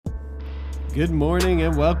Good morning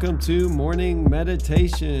and welcome to Morning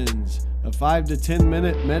Meditations, a 5 to 10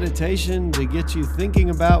 minute meditation to get you thinking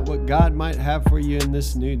about what God might have for you in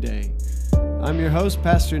this new day. I'm your host,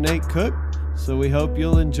 Pastor Nate Cook, so we hope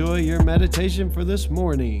you'll enjoy your meditation for this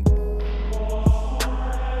morning.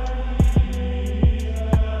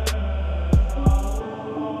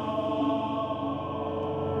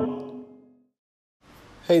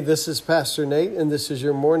 Hey, this is Pastor Nate, and this is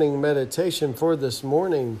your morning meditation for this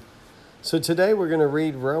morning. So today we're going to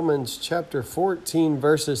read Romans chapter 14,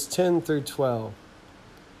 verses 10 through 12.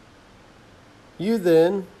 You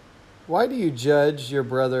then, why do you judge your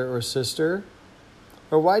brother or sister?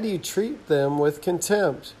 Or why do you treat them with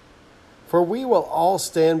contempt? For we will all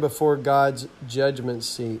stand before God's judgment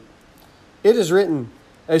seat. It is written,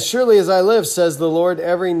 as surely as I live, says the Lord,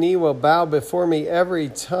 every knee will bow before me, every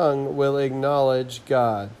tongue will acknowledge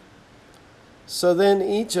God. So then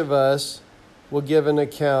each of us will give an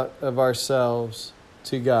account of ourselves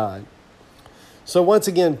to God. So once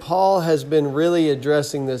again, Paul has been really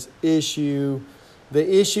addressing this issue,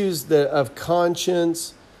 the issues of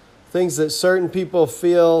conscience, things that certain people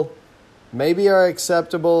feel maybe are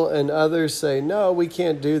acceptable and others say, no, we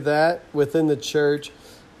can't do that within the church.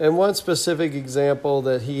 And one specific example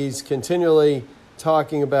that he's continually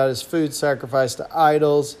talking about is food sacrificed to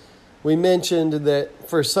idols. We mentioned that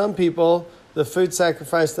for some people, the food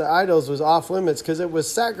sacrificed to idols was off limits because it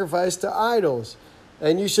was sacrificed to idols,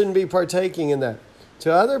 and you shouldn't be partaking in that.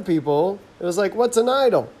 To other people, it was like, what's an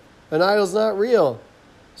idol? An idol's not real.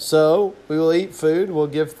 So we will eat food, we'll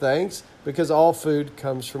give thanks, because all food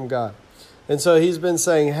comes from God. And so he's been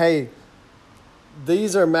saying, hey,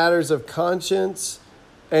 these are matters of conscience,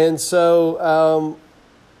 and so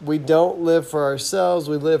we don't live for ourselves,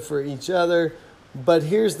 we live for each other. But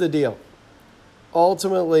here's the deal.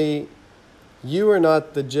 Ultimately, you are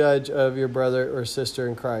not the judge of your brother or sister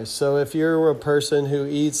in Christ. So if you're a person who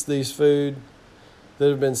eats these food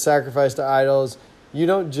that have been sacrificed to idols, you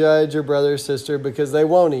don't judge your brother or sister because they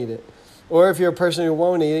won't eat it. Or if you're a person who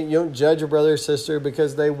won't eat it, you don't judge your brother or sister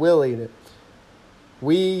because they will eat it.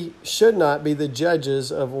 We should not be the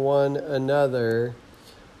judges of one another.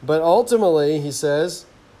 But ultimately, he says,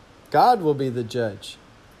 God will be the judge.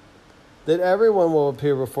 That everyone will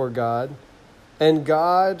appear before God, and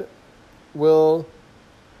God will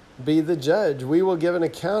be the judge. We will give an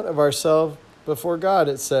account of ourselves before God,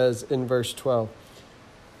 it says in verse 12.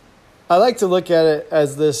 I like to look at it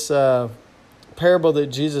as this parable that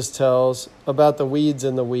Jesus tells about the weeds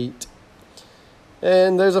and the wheat.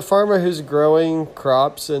 And there's a farmer who's growing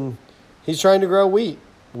crops, and he's trying to grow wheat.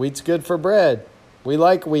 Wheat's good for bread. We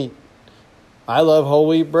like wheat. I love whole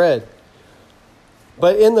wheat bread.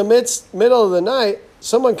 But in the middle of the night,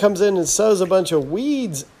 someone comes in and sows a bunch of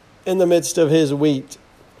weeds in the midst of his wheat.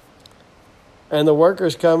 And the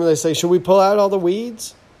workers come and they say, should we pull out all the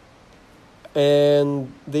weeds?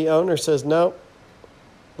 And the owner says, no,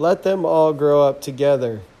 let them all grow up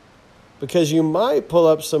together, because you might pull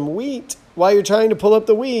up some wheat while you're trying to pull up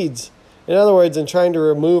the weeds. In other words, in trying to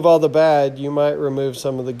remove all the bad, you might remove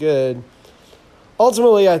some of the good.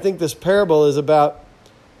 Ultimately, I think this parable is about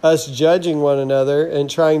us judging one another and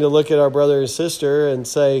trying to look at our brother and sister and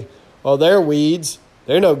say, well, they're weeds.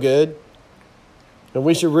 They're no good, and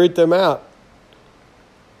we should root them out.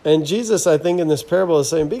 And Jesus, I think, in this parable is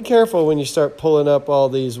saying, be careful when you start pulling up all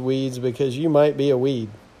these weeds, because you might be a weed,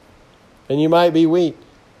 and you might be wheat,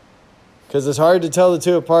 because it's hard to tell the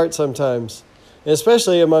two apart sometimes, and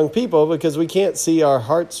especially among people, because we can't see our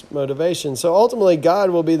heart's motivation. So ultimately, God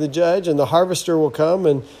will be the judge, and the harvester will come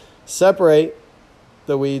and separate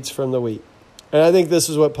the weeds from the wheat. And I think this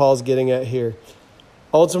is what Paul's getting at here.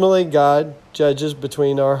 Ultimately, God judges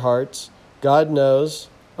between our hearts. God knows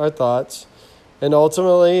our thoughts. And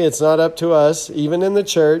ultimately, it's not up to us, even in the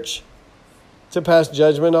church, to pass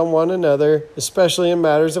judgment on one another, especially in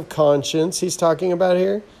matters of conscience he's talking about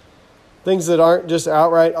here. Things that aren't just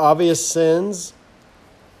outright obvious sins.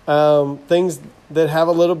 Things that have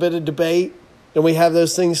a little bit of debate. And we have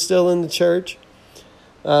those things still in the church.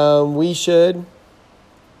 We should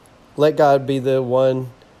let God be the one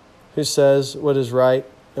who says what is right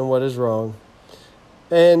and what is wrong.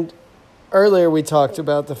 And earlier we talked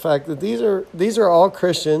about the fact that these are all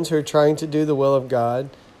Christians who are trying to do the will of God.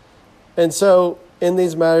 And so in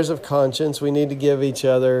these matters of conscience, we need to give each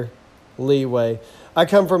other leeway. I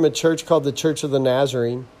come from a church called the Church of the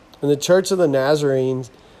Nazarene. And the Church of the Nazarenes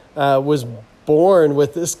was born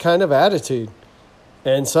with this kind of attitude.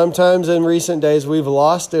 And sometimes in recent days, we've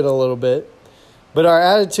lost it a little bit. But our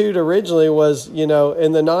attitude originally was, in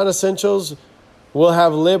the non-essentials, we'll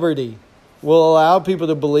have liberty. We'll allow people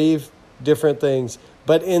to believe different things.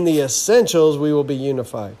 But in the essentials, we will be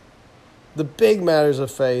unified. The big matters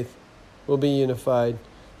of faith will be unified.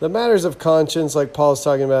 The matters of conscience, like Paul's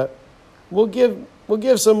talking about, we'll give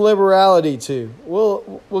some liberality to.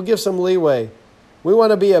 We'll give some leeway. We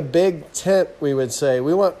want to be a big tent, we would say.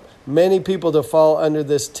 We want many people to fall under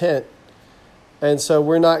this tent. And so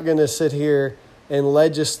we're not going to sit here and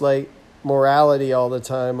legislate morality all the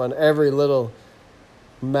time on every little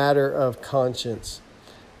matter of conscience.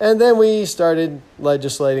 And then we started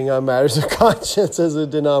legislating on matters of conscience as a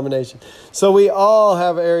denomination. So we all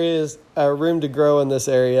have room to grow in this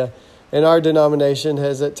area. And our denomination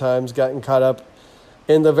has at times gotten caught up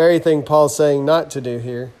in the very thing Paul's saying not to do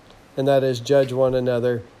here, and that is judge one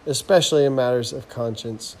another, especially in matters of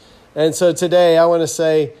conscience. And so today I want to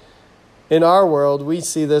say, in our world, we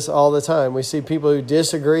see this all the time. We see people who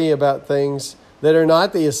disagree about things that are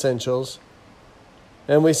not the essentials.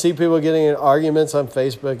 And we see people getting in arguments on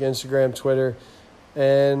Facebook, Instagram, Twitter.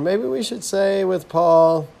 And maybe we should say with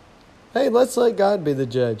Paul, hey, let's let God be the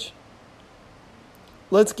judge.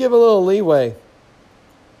 Let's give a little leeway.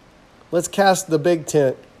 Let's cast the big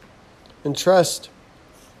tent and trust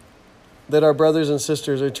that our brothers and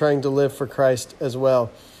sisters are trying to live for Christ as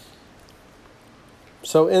well.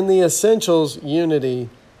 So in the essentials, unity.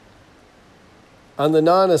 On the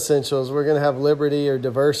non-essentials, we're going to have liberty or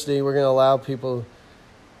diversity. We're going to allow people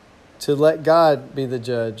to let God be the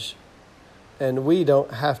judge. And we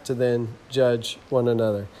don't have to then judge one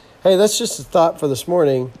another. Hey, that's just a thought for this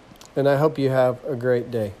morning. And I hope you have a great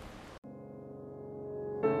day.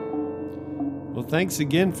 Well, thanks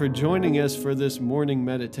again for joining us for this morning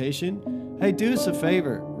meditation. Hey, do us a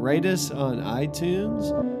favor. Rate us on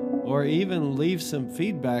iTunes or even leave some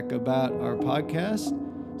feedback about our podcast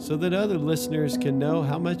so that other listeners can know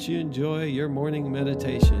how much you enjoy your morning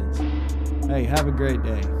meditations. Hey, have a great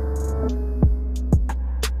day.